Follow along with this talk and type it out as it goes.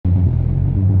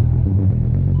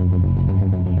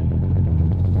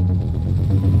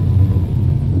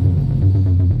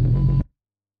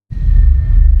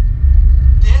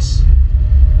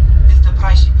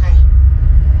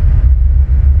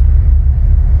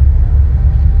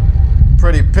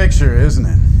pretty picture, isn't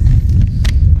it?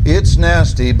 It's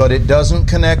nasty, but it doesn't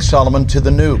connect Solomon to the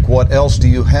nuke. What else do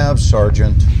you have,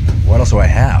 Sergeant? What else do I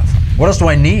have? What else do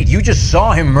I need? You just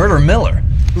saw him murder Miller.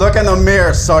 Look in the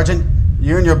mirror, Sergeant.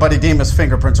 You and your buddy Demas'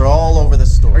 fingerprints are all over the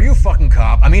store. Are you a fucking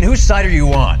cop? I mean, whose side are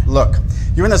you on? Look,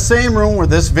 you're in the same room where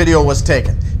this video was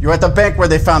taken. You're at the bank where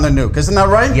they found the nuke. Isn't that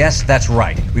right? Yes, that's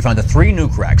right. We found the 3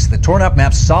 nuke racks. The torn up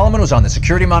map. Solomon was on the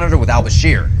security monitor with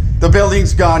al-Bashir. The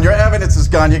building's gone. Your evidence is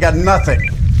gone. You got nothing.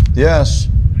 Yes.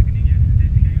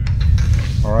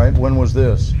 All right, when was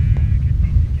this?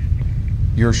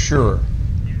 You're sure?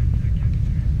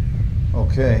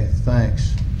 Okay,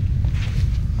 thanks.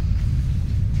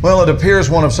 Well, it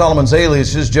appears one of Solomon's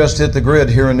aliases just hit the grid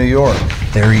here in New York.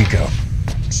 There you go.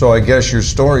 So I guess your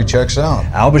story checks out.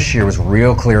 Al-Bashir was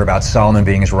real clear about Solomon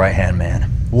being his right-hand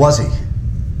man. Was he?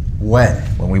 When?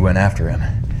 When we went after him.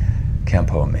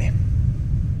 Campo and me.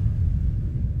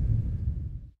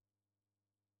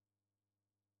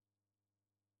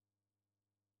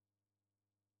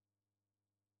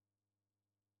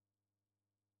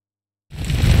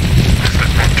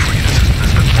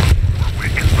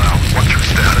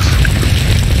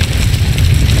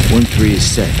 Three is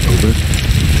set, over.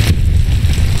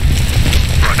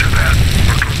 Roger that.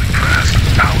 We're closing fast.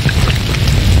 Out.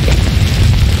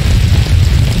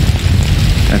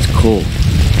 That's Cole.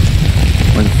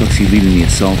 Why the fuck's he leading the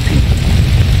assault team?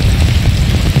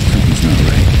 Something's not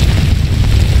right.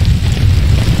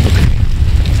 Okay.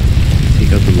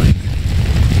 Take out the light.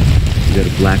 We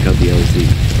gotta black out the LZ.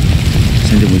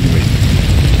 Send it when you're ready.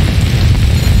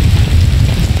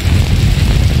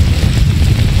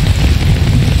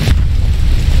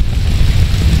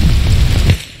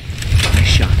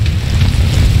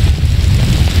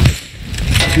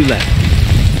 Two left.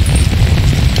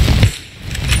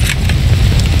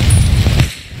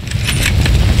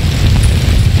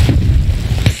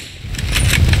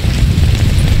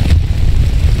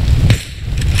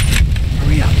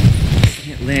 Hurry up.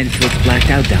 Can't land until it's blacked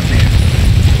out down there.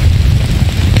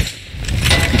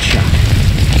 Good shot.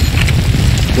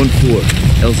 1-4.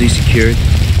 LZ secured.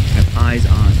 Have eyes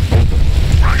on. Over.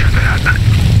 Roger that.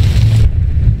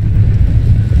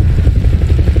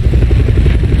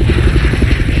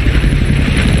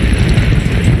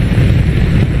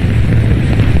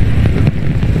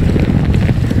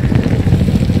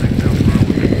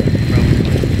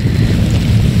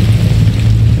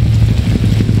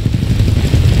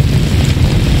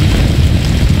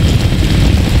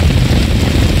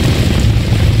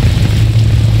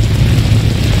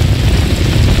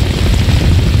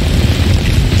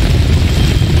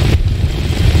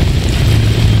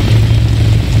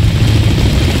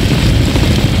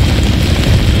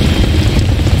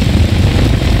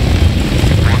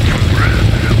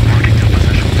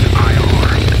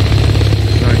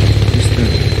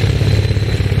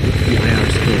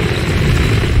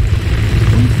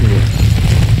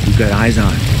 Eyes on.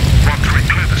 Monitoring,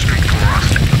 clear the street for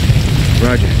us.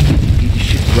 Roger. Need to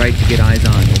shift right to get eyes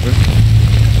on, over.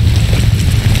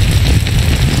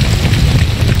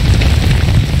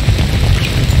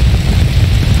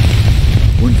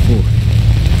 One 4.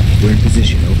 We're in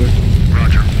position, over.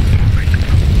 Roger. Moving.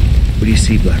 What do you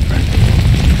see, Black Friend?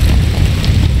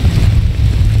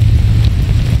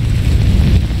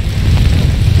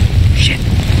 Shit.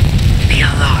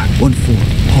 PLR. 1-4.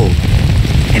 Hold.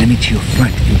 Enemy to your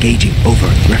front, engaging, over.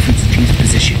 Reference the team's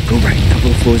position. Go right,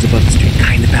 couple of floors above the street,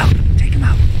 behind the belt. Take him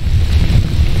out.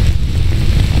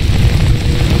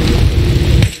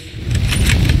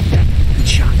 Good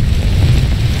shot.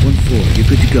 1-4, you're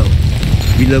good to go.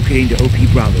 Relocating to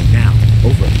OP Bravo, now.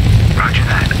 Over. Roger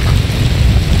that.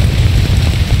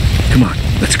 Come on,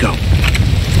 let's go.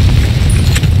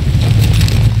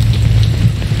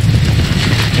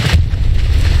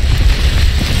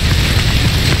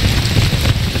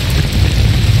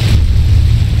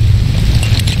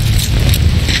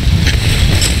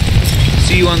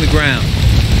 See you on the ground.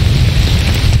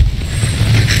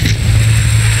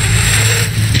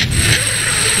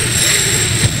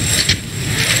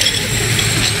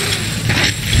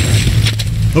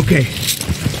 Okay.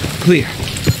 Clear.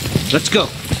 Let's go.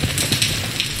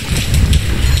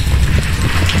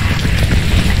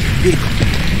 Vehicle.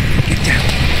 Get down.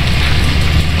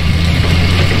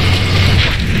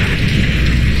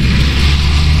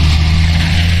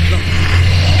 Go.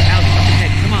 Alley, up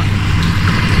ahead. Come on.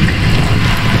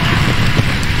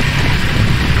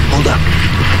 Hold up.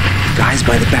 Guys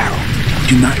by the barrel.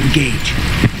 Do not engage.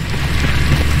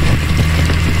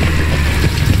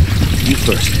 You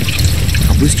first.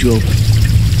 I'll boost you over.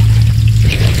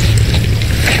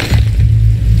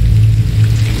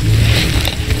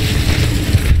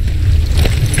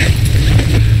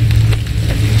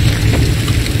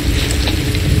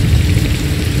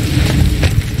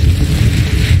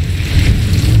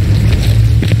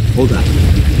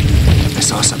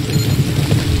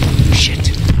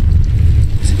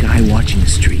 watching the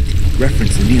street.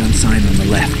 Reference the neon sign on the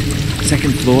left.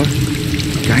 Second floor.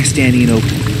 Guy standing in open.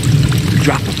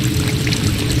 Drop him.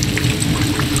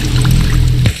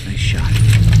 Nice shot.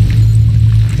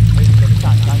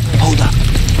 Hold up.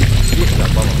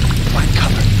 Find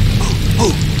cover.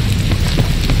 Move.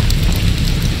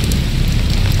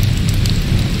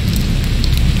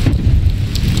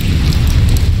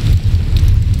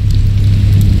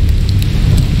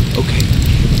 Okay.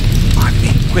 On me.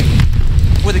 Quick.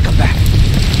 Before they come back.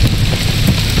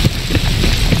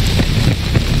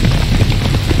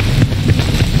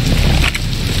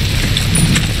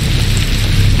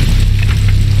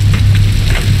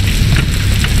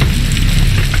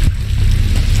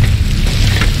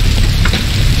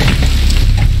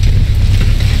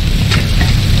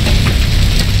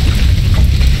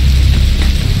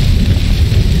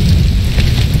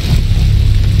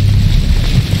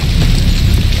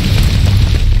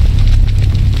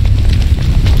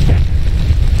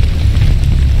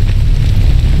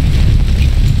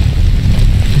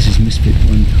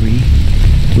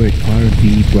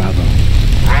 Bravo.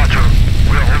 Roger.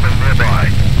 We're holding nearby.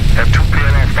 Have 2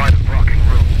 PLR fighters blocking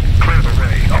room. Clear the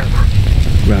way. Over.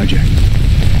 Roger.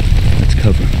 Let's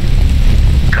cover.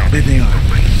 Copy. There they are.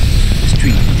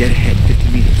 Street, dead ahead,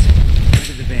 50 meters. Back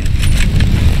of the van.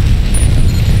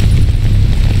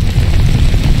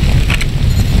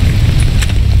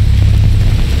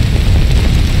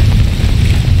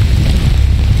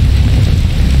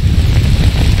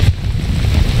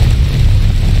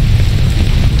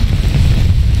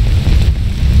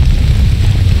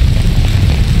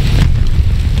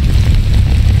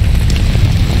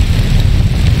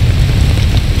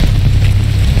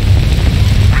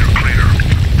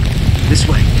 This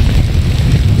way.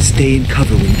 Stay in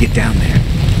cover when you get down there.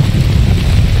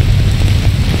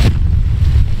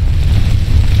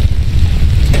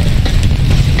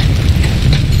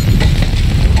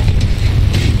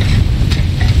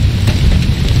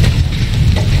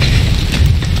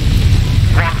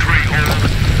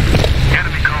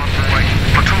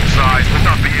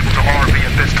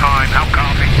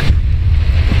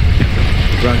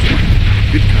 Roger.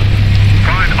 Good cover.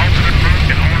 Find alternate route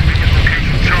and RV at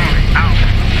location Charlie. Out.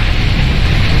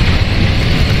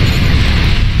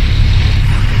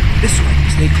 This way.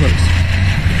 Stay close.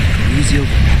 Use the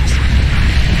overpass.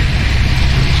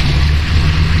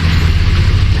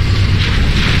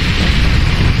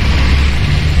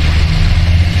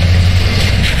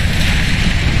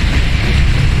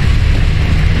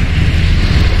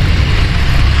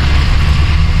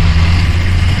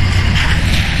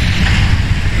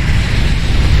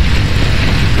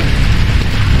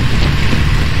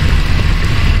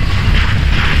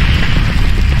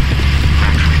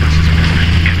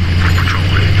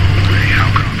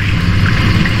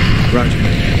 Roger.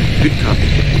 Good copy.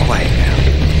 Quiet now.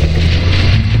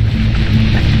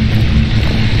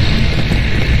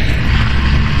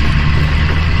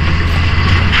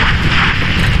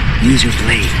 Use your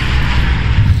blade.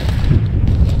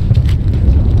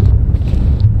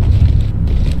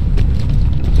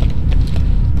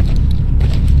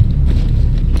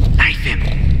 Knife him.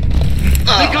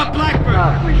 They got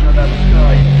Blackbird!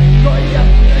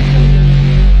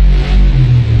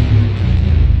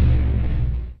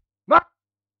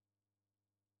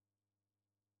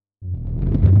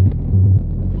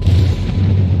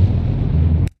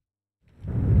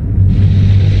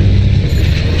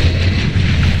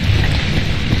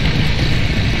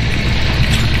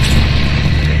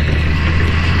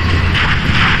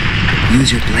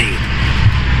 Use your blade.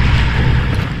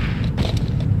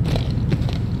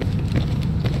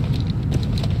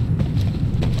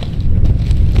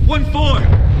 One four.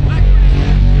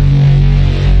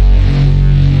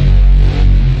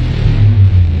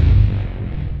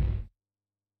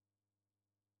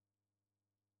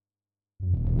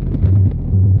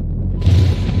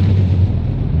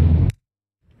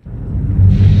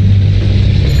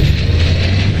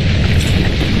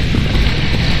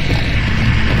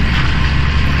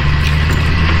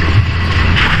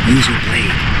 Use your blade.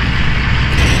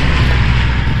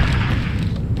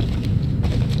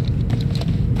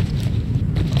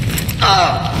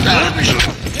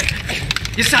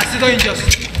 Исац, 너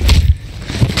인디어스.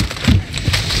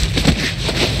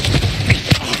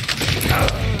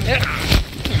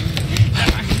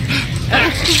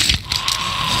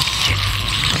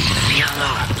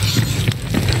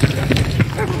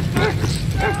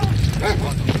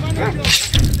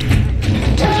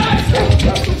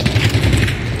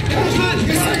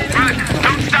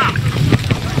 Don't stop.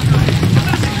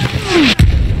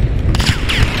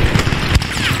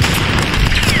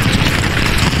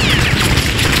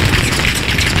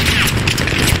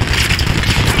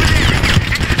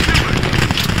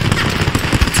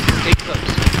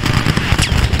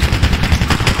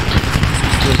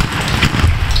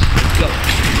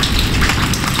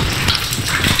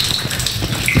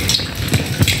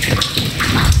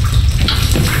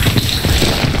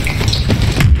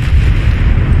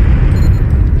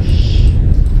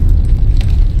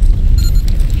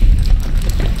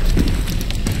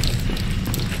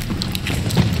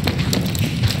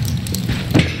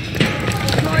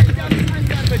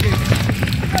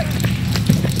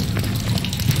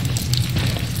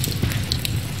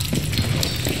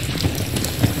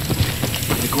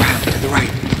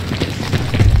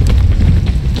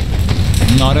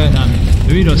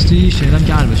 اینطوری راستی شنیدم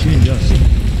که البشیر اینجاست.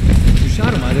 تو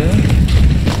شهر اومده؟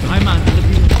 های منطقه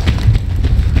بیرون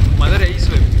اومده رئیس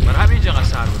ببین. من همین اینجا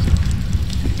سر بزن.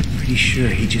 Pretty sure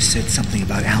he just said something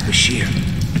about al-Bashir.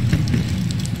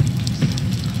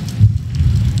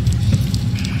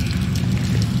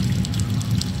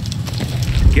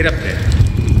 Get up there.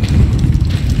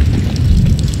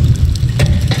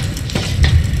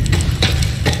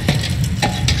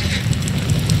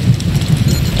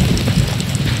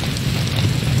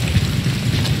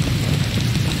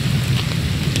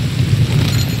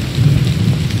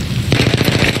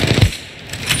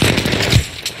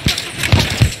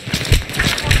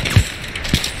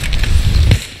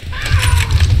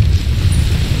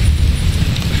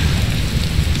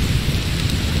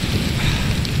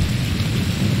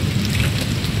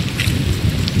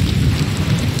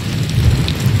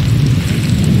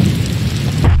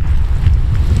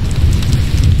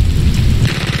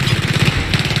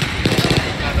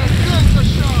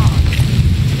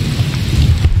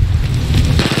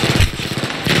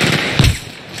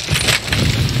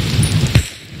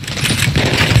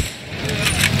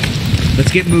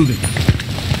 Let's get moving.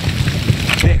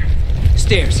 There.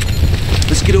 Stairs.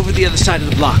 Let's get over the other side of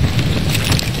the block.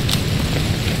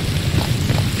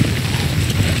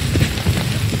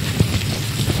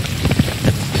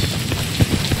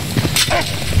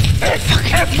 Fuck,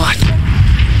 come on.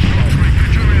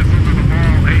 Get your ass into the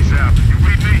mall ASAP. You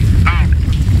read me? Out.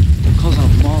 Calls on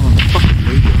a mall on the fucking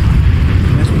radio.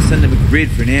 Might as well send them a grid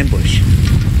for an ambush.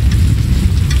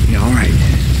 Yeah, alright.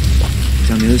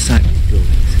 It's on the other side of the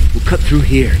buildings. We'll cut through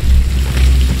here.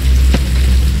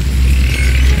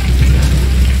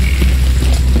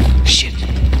 Shit.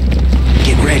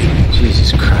 Get ready.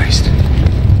 Jesus Christ.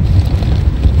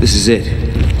 This is it.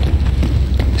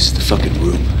 This is the fucking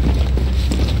room.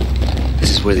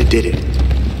 This is where they did it.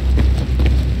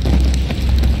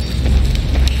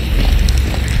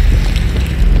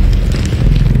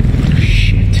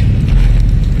 Shit.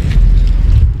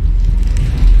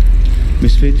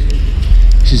 Misfit?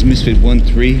 This is Misfit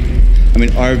 1-3. I'm in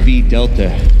RV Delta.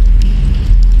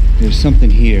 There's something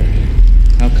here.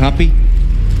 How copy?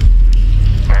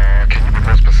 Can you be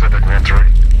more specific, 1-3?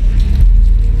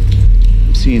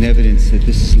 I'm seeing evidence that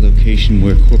this is the location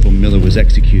where Corporal Miller was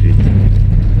executed.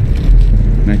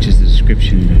 Matches the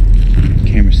description. The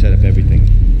camera set up everything.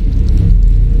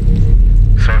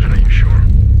 Sergeant, are you sure?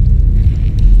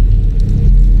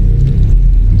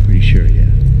 I'm pretty sure, yeah.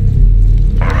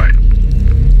 All right.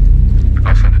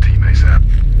 I'll send a team ASAP.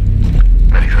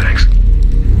 Many thanks.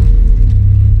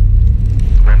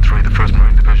 1-3, the 1st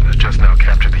Marine Division has just now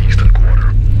captured the eastern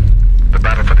quarter. The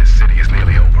battle for this city is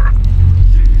nearly over.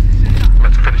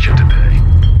 Let's finish it today.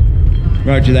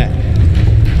 Roger that.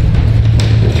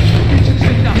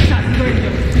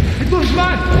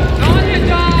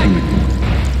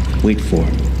 Wait for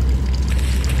him.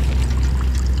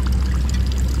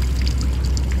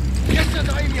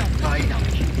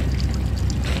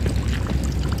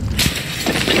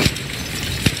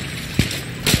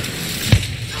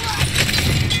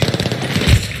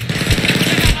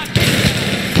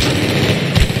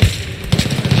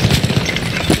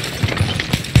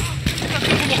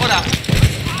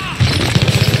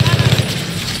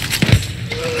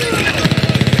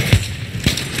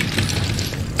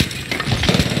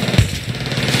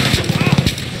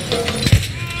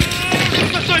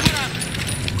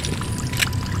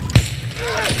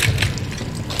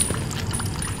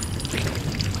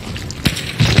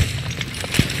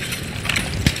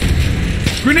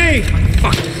 Grenade!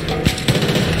 Fuck.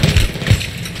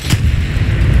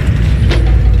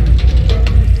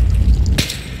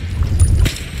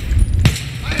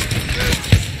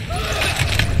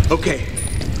 Okay.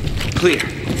 Clear.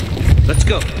 Let's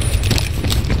go.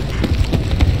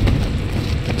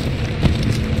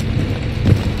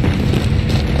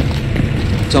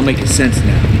 It's all making sense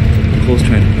now. Cole's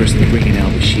trying to personally bring in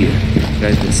al-Bashir. The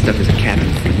guy's been stuck as a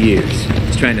captain for years.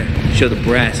 He's trying to show the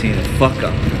brass he ain't a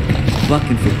fuck-up.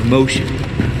 Bucking for promotion.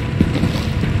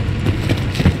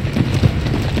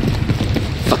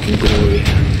 Fucking glory.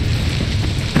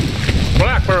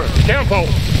 Blackburn, Campo,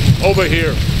 over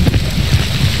here.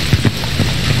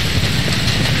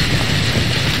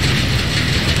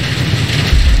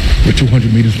 We're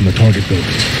 200 meters from the target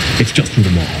buildings. It's just through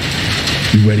the mall.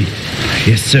 You ready?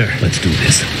 Yes, sir. Let's do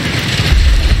this.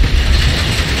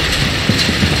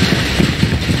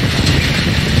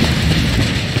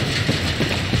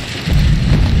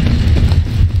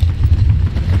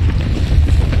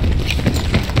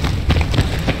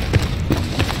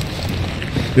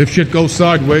 If shit goes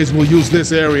sideways, we'll use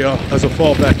this area as a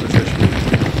fallback position.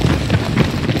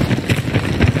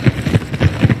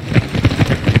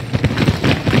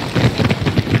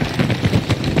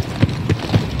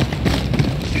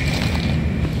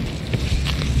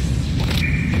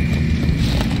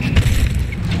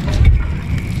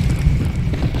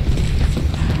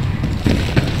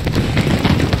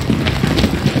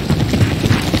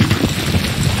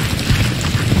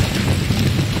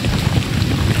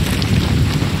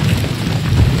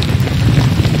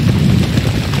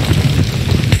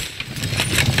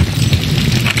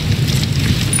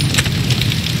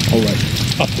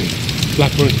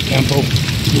 First, Campo,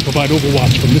 you'll provide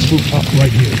overwatch from this rooftop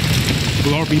right here.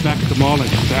 We'll all be back at the mall and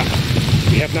after.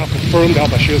 We have now confirmed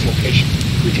al-Bashir's location.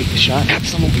 We take the shot?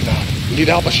 Absolutely not. We need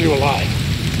al-Bashir alive.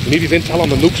 We need his intel on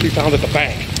the nukes we found at the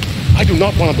bank. I do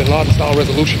not want a Bin Laden-style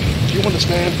resolution. Do you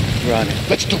understand? We're on it.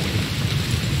 Let's do it.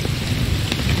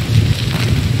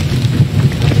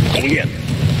 Going in.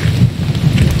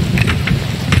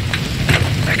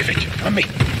 Rakovich, on me.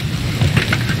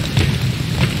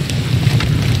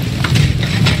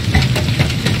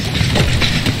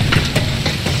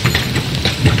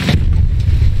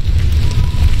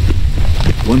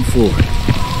 One 4,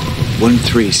 1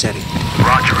 3 setting.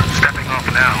 Roger, stepping off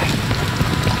now.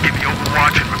 Give me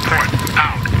overwatch and report.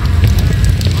 Out.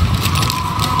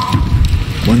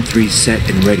 1 3 set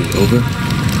and ready. Over.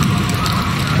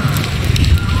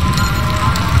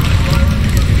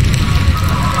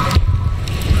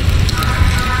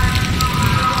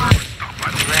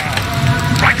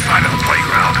 Right side of the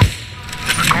playground.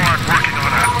 There's a guard working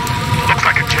on looks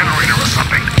like a generator or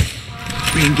something.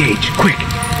 Re-engage, quick.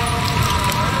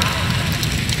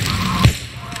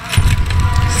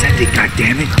 Send it,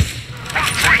 goddammit. 1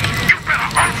 3, you better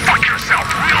unfuck yourself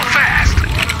real fast. 1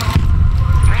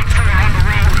 4 on the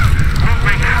road.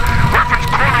 Moving. Reference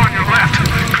corner on your left.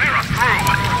 Clear us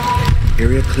through.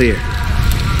 Area clear.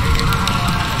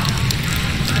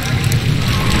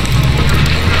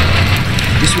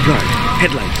 Disregard.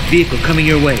 Headlight. Vehicle coming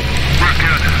your way. We're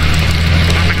good.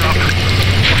 Moving up.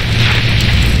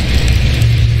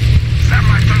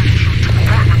 Satellite thermal shoot to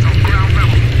apartments on ground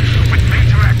level with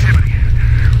major activity.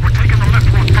 We're taking the left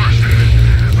one first.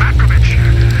 Acrillix,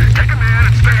 take a man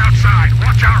and stay outside.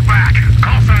 Watch our back.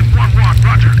 Call sign 1-1.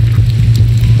 Roger.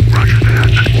 Roger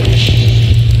that.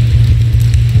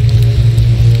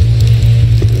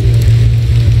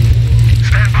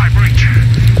 Stand by breach.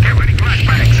 Get ready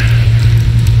flashbangs.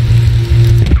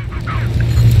 Go, go, go.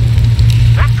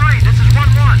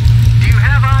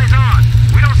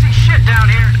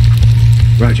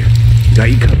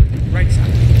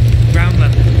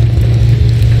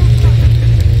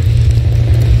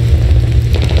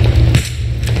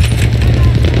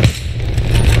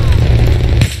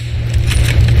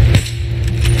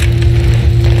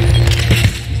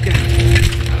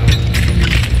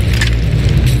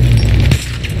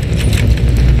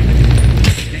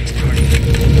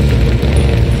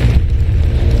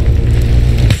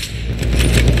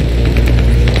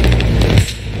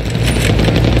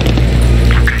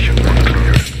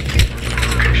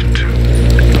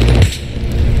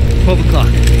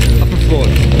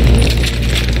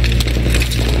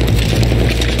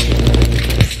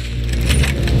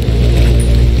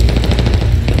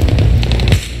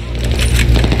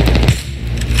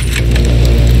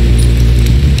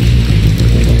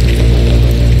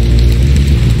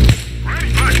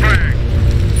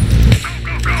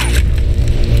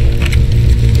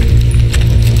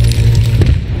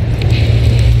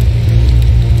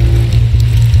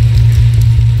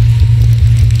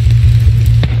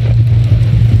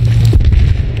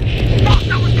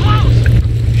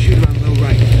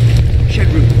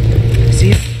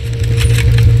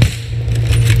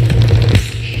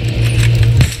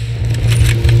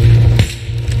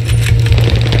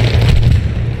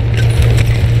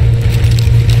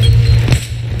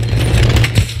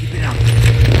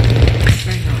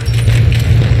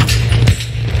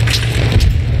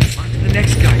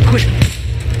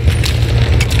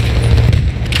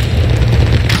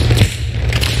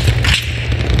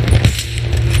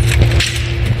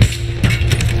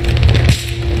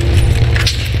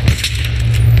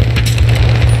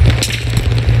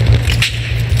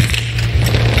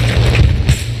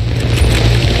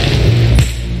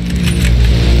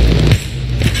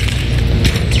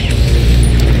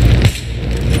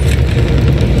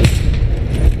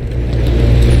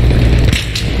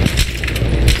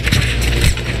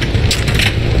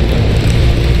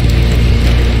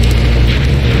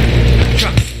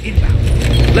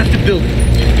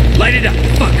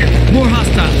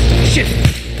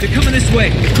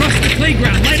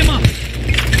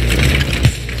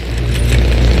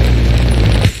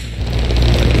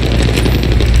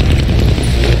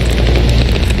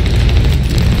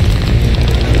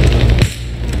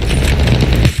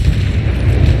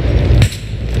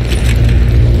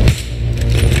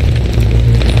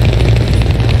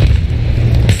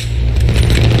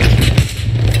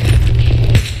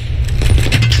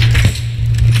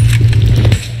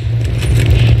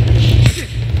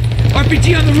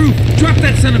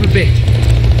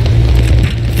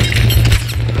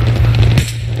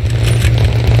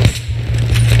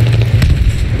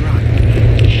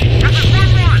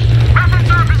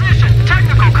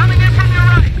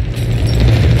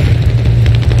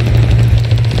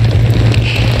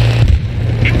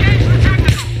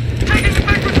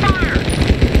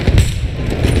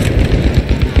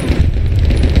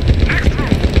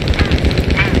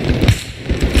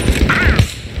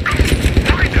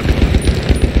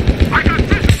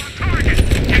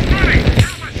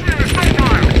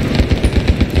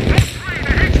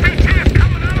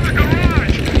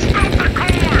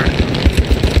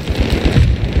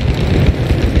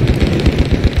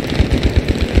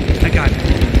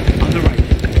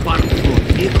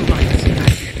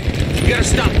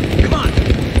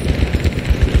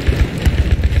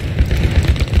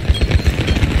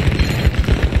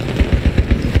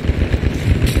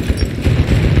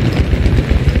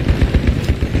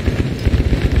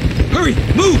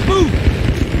 Hurry! Move! Move!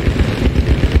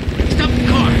 Stop the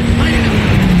car! Line it up!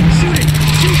 Shoot it!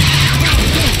 Shoot it! Go!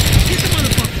 Get the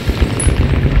motherfucker!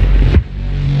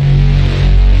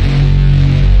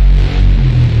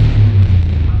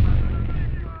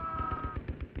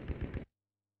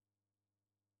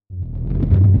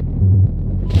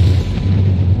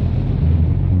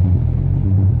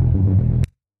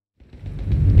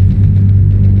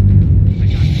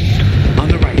 On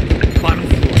the right, bottom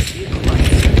floor, vehicle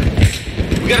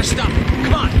lights. We gotta stop him.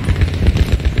 Come on!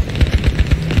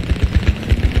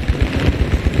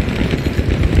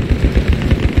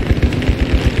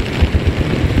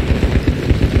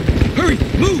 Hurry!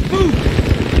 Move! Move!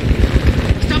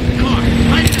 Stop the car!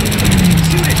 Line it up!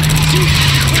 Shoot it! Shoot it!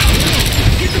 Go!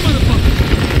 Get the motherfucker!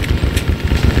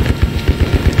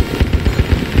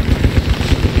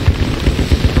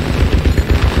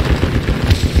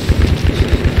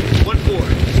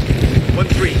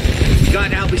 1-4.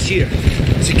 Got Al-Bashir.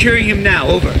 Securing him now,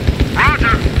 over.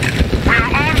 Roger. We are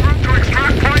en route to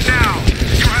extract point now.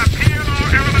 You have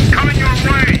PNR elements coming your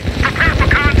way. Prepare for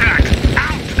contact.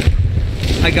 Out.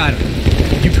 I got him.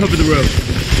 You cover the road.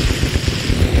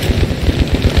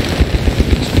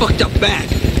 It's fucked up bad.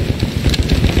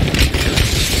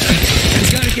 We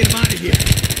gotta get him out of here.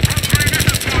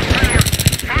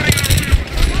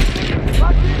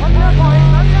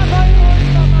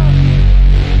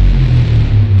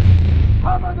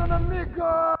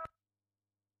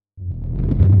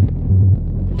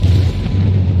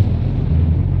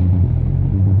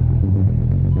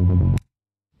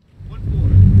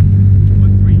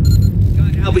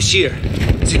 Al-Bashir.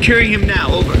 Securing him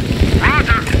now, over.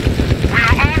 Roger. We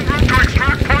are en route to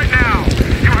extract point now.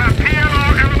 You have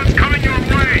PNR elements coming your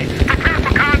way. Prepare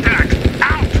for contact.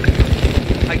 Out.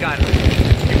 I got him.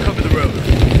 You cover the road.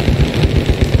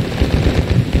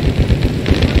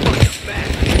 Fucked up bad.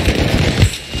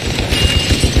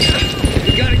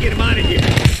 We gotta get him out of here.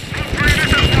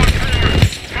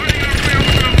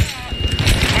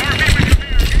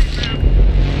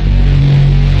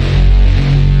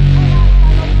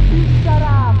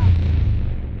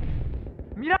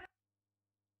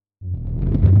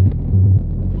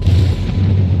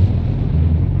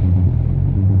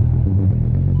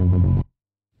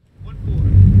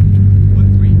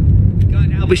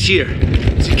 Bashir.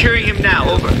 Securing him now,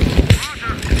 over.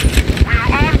 Roger. We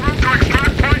are en route to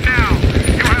extract point now.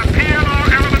 You have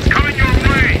PNR elements coming your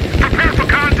way. Prepare for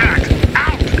contact.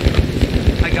 Out.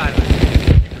 I got him.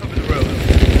 You cover the road.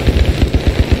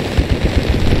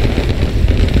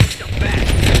 Stop back.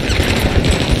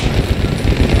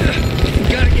 We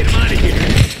gotta get him out of here.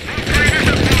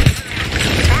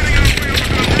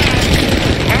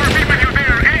 RV with you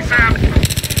there, ASAP.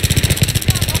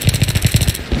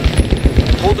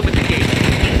 Hold him at the gate.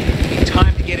 Need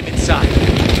time to get him inside.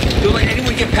 Don't let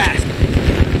anyone get past.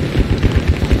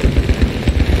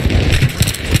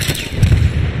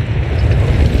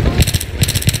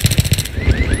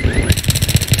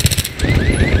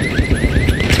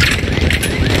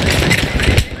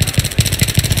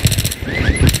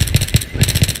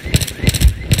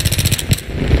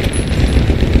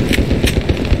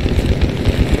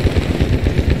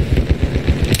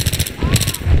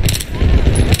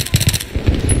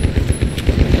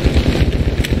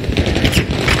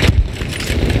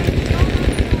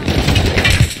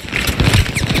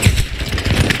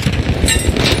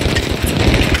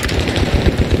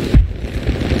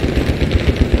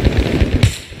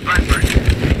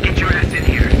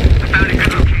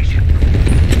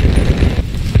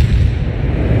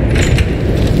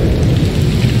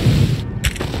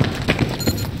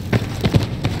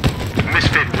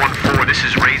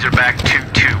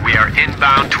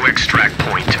 Inbound to extract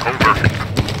point. Over.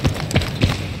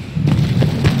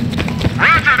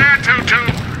 Roger that,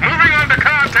 2-2. Moving on to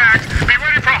contact. Be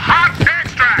ready for hot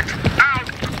extract.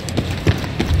 Out.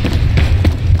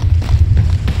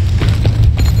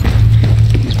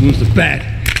 These wounds look bad.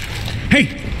 Hey!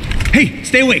 Hey!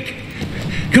 Stay awake!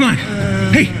 Come on!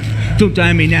 Hey! Don't die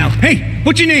on me now. Hey!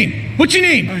 What's your name? What's your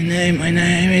name? My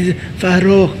name is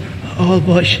Farouk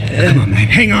Albush. Come on, man.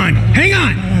 Hang on! Hang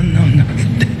on! No.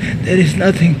 There is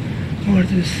nothing more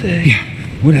to say. Yeah,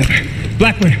 whatever.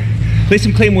 Blackburn, lay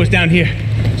some claymores down here.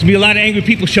 There's gonna be a lot of angry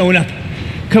people showing up.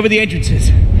 Cover the entrances.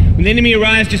 When the enemy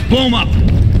arrives, just blow them up.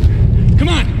 Come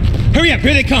on! Hurry up!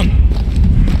 Here they come!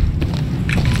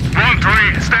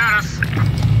 1-3, status.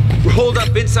 We're holed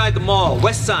up inside the mall,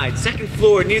 west side, second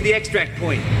floor, near the extract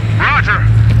point. Roger.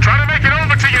 Try to make it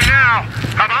over to you now.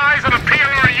 Have eyes on a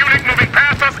PLR unit moving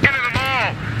past us into the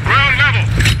mall. Ground level.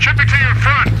 Should be to your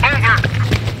front. Over.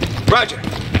 Roger.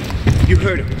 You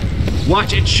heard him.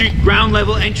 Watch and shoot ground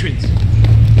level entrance.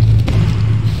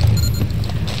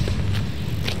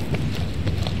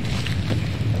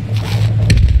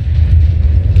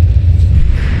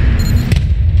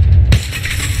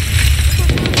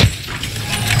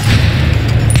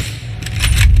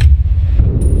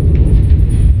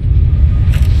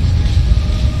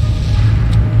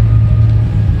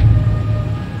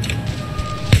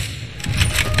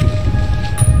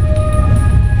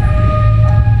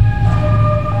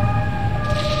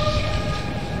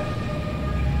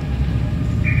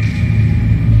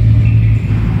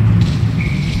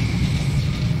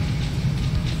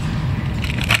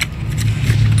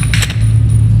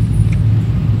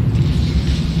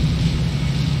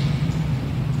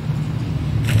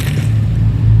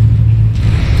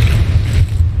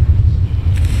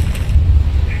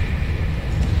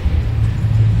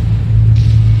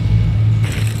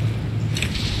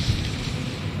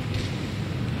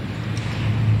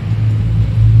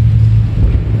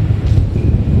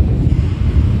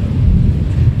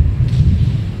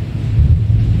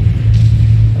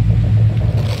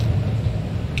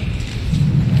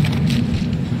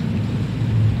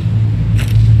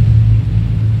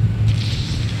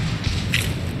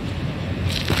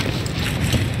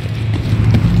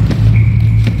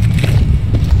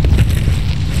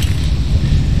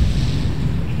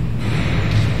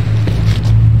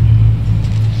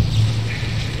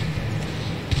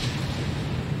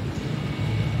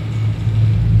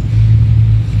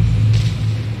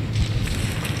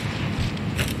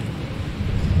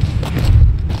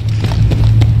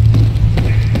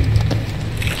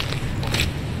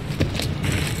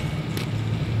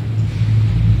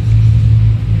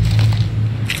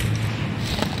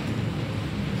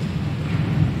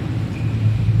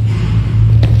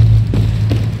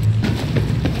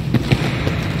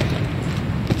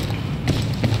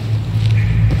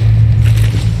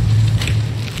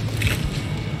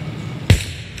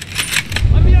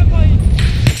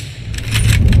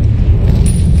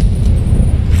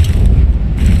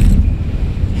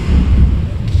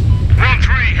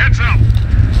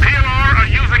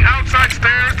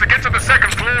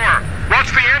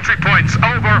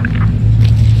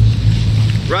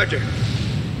 Roger.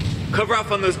 Cover off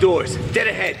on those doors. Dead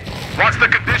ahead. What's the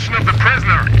condition of the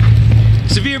prisoner?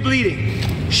 Severe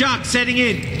bleeding. Shock setting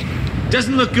in.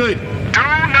 Doesn't look good. Do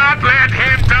not let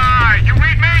him die. You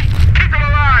read me? Keep him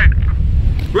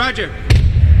alive. Roger.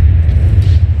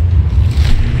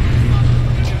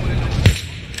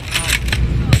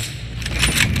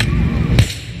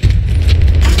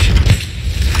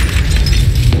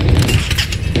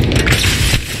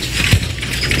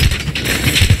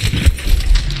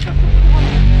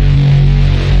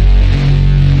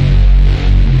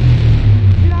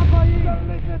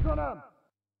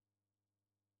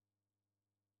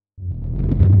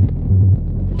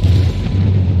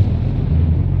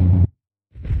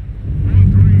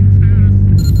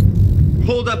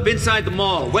 Hold up inside the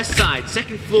mall, west side,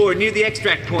 second floor, near the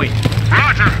extract point.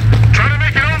 Roger. Try to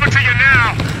make it over to you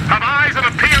now. Have eyes on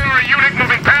a PLR unit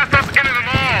moving past us into the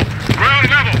mall. Ground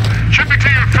level. Should be to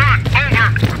your front.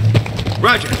 Over.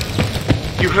 Roger.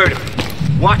 You heard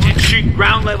him. Watch it shoot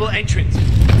ground level entrance.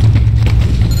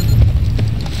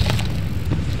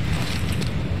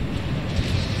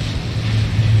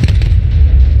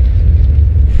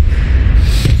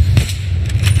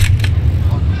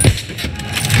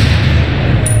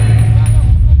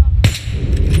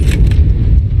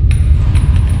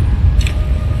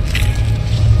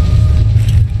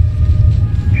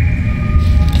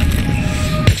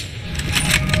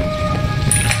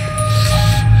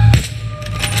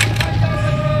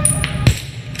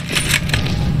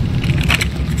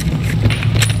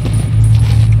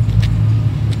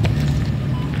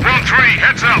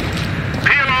 Heads up.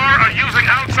 PLR are using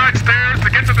outside stairs to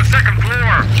get to the second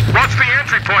floor. What's the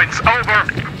entry points? Over.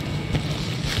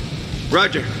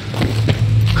 Roger.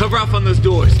 Cover off on those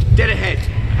doors. Dead ahead.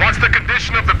 What's the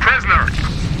condition of the prisoner?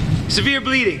 Severe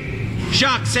bleeding.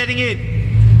 Shock setting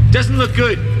in. Doesn't look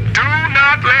good. Do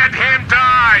not let him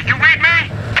die. You read me?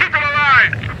 Keep him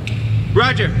alive.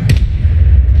 Roger.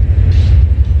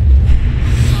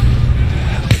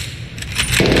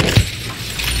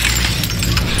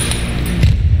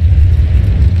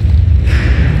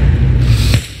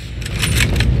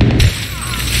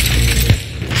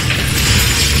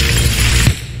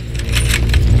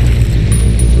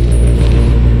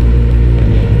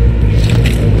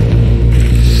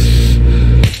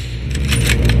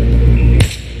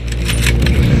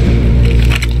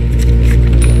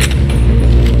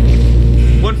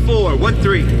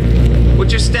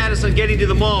 What's your status on getting to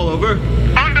the mall, over?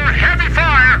 Under heavy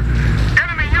fire!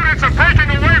 Enemy units are breaking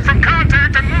away from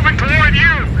contact and moving toward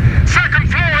you! Second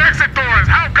floor exit doors,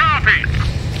 how copy?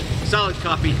 Solid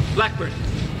copy. Blackbird,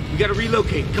 we gotta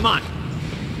relocate, come on.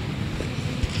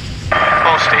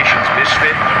 All stations,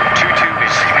 Misfit. 2-2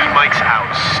 is 3 mics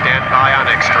out. Stand by on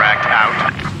extract,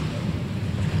 out.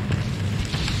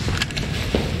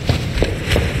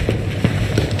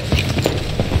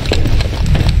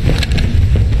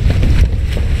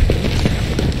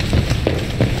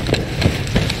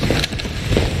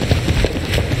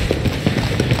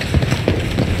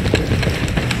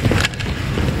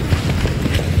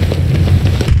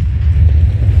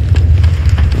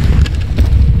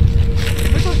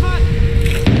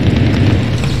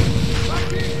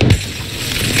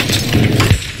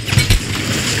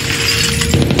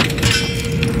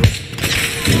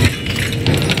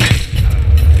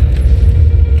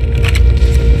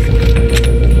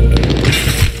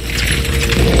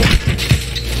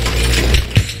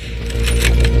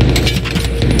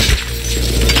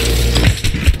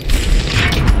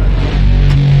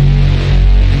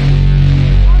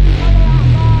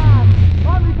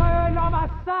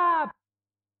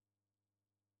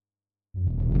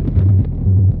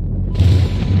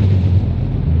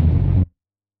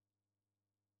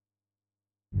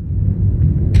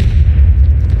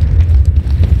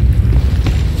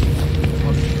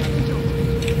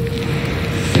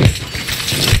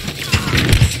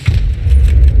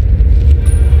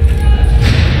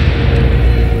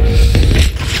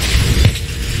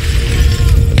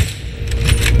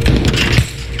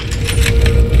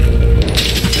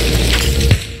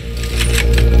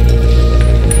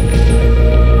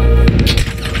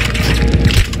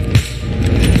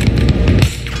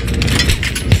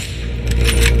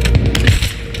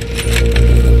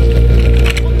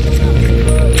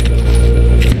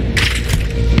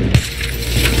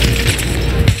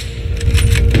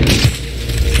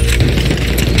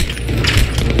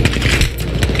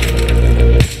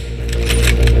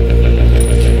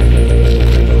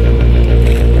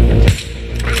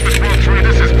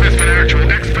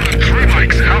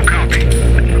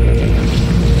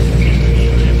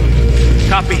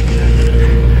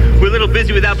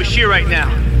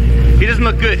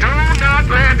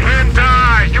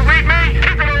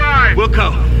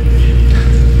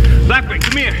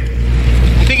 come here.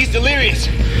 I think he's delirious.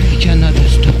 We cannot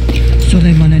stop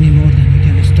Suleiman any more than we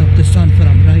can stop the sun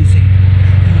from rising.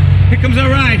 Here comes our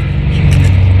ride.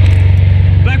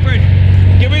 Blackbird,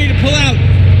 get ready to pull out.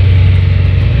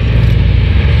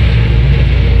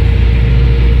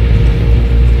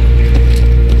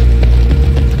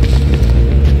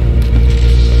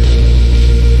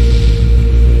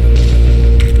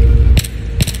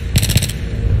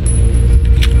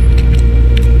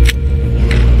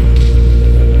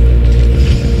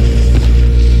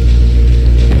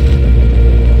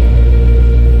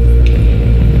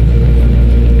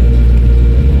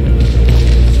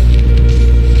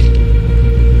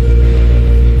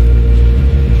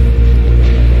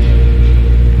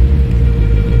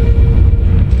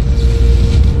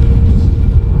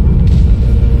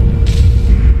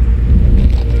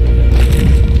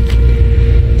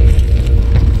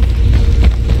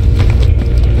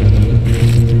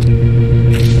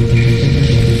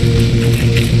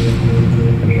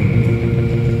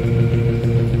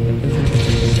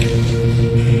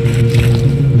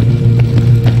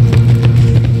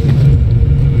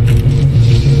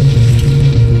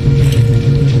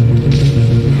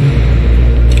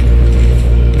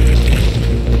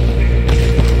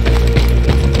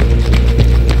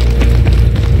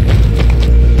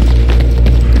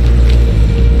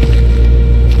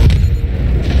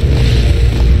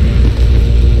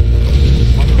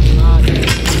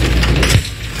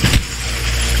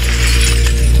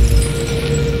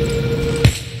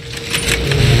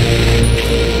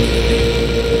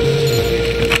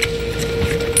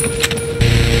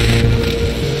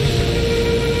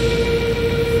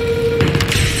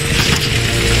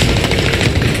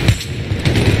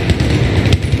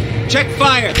 Check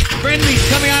fire! Friendly's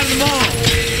coming out of the mall!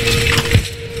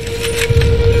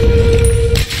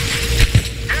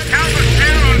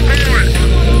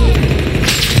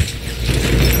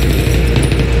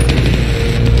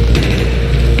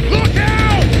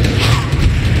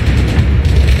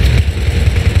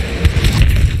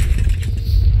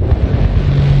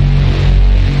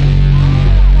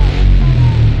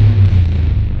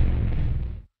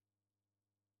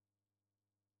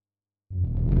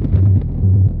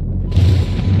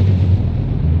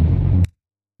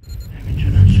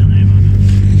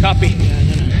 Copy.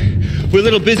 We're a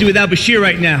little busy without Bashir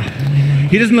right now.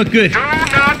 He doesn't look good. Do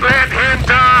not let him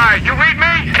die! You read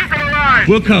me? Keep him alive!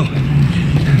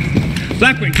 Wilco.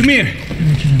 Blackburn, come here.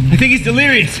 I think he's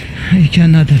delirious. We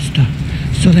cannot stop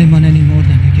Suleiman any more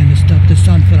than we can stop the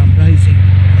sun from rising.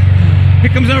 Here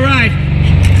comes our ride.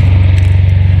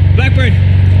 Blackburn,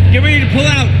 get ready to pull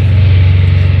out.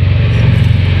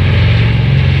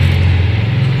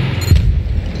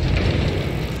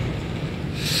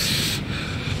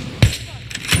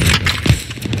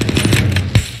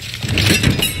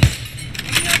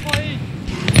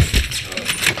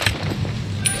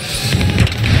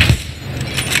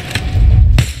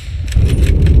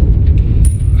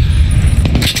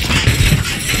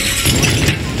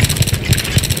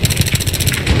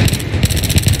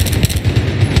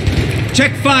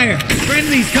 Check fire!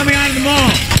 Friendly's coming out of the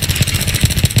mall!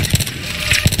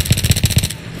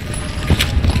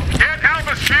 Get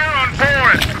Al-Bashir on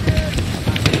board!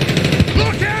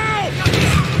 Look out!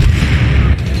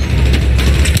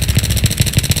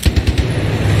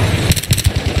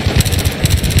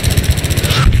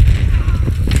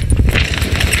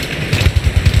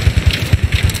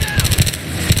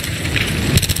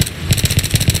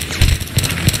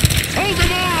 Hold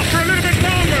them off for a little bit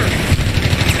longer!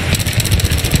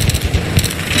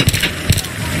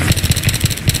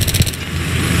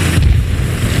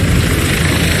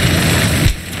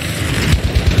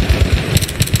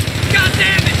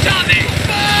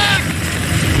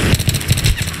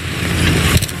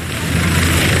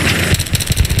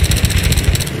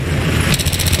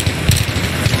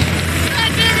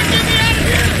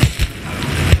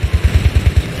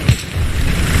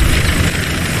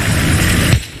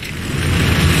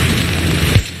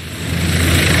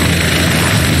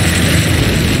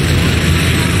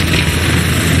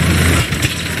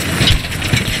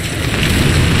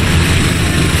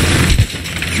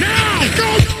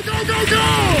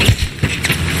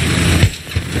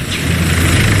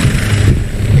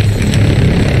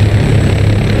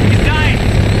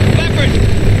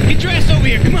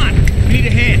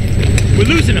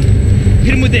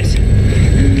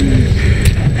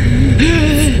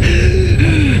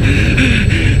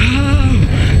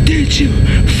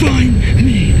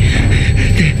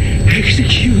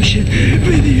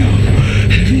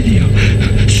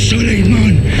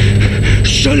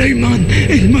 Suleiman,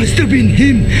 it must have been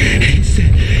him. He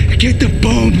said, get the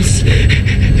bombs.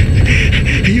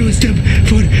 Use them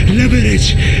for leverage.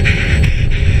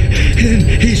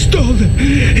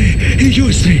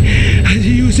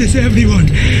 lies everyone.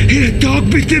 He'll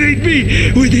dog betrayed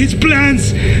me with his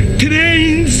plans,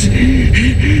 trains.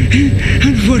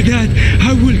 And for that,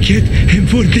 I will get him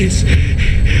for this.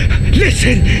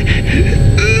 Listen.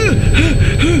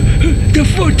 The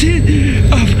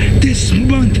 14th of this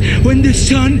month, when the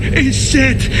sun is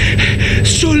set,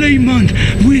 Suleiman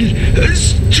will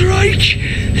strike.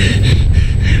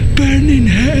 Burn in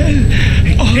hell.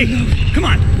 Hey, come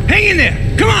on. Hang in there.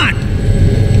 Come on.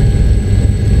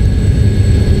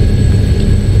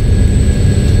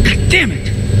 God damn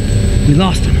it. We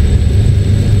lost him.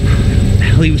 What the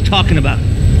hell he was talking about?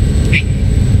 Hey,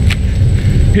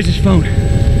 here's his phone.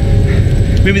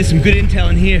 Maybe there's some good intel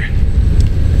in here.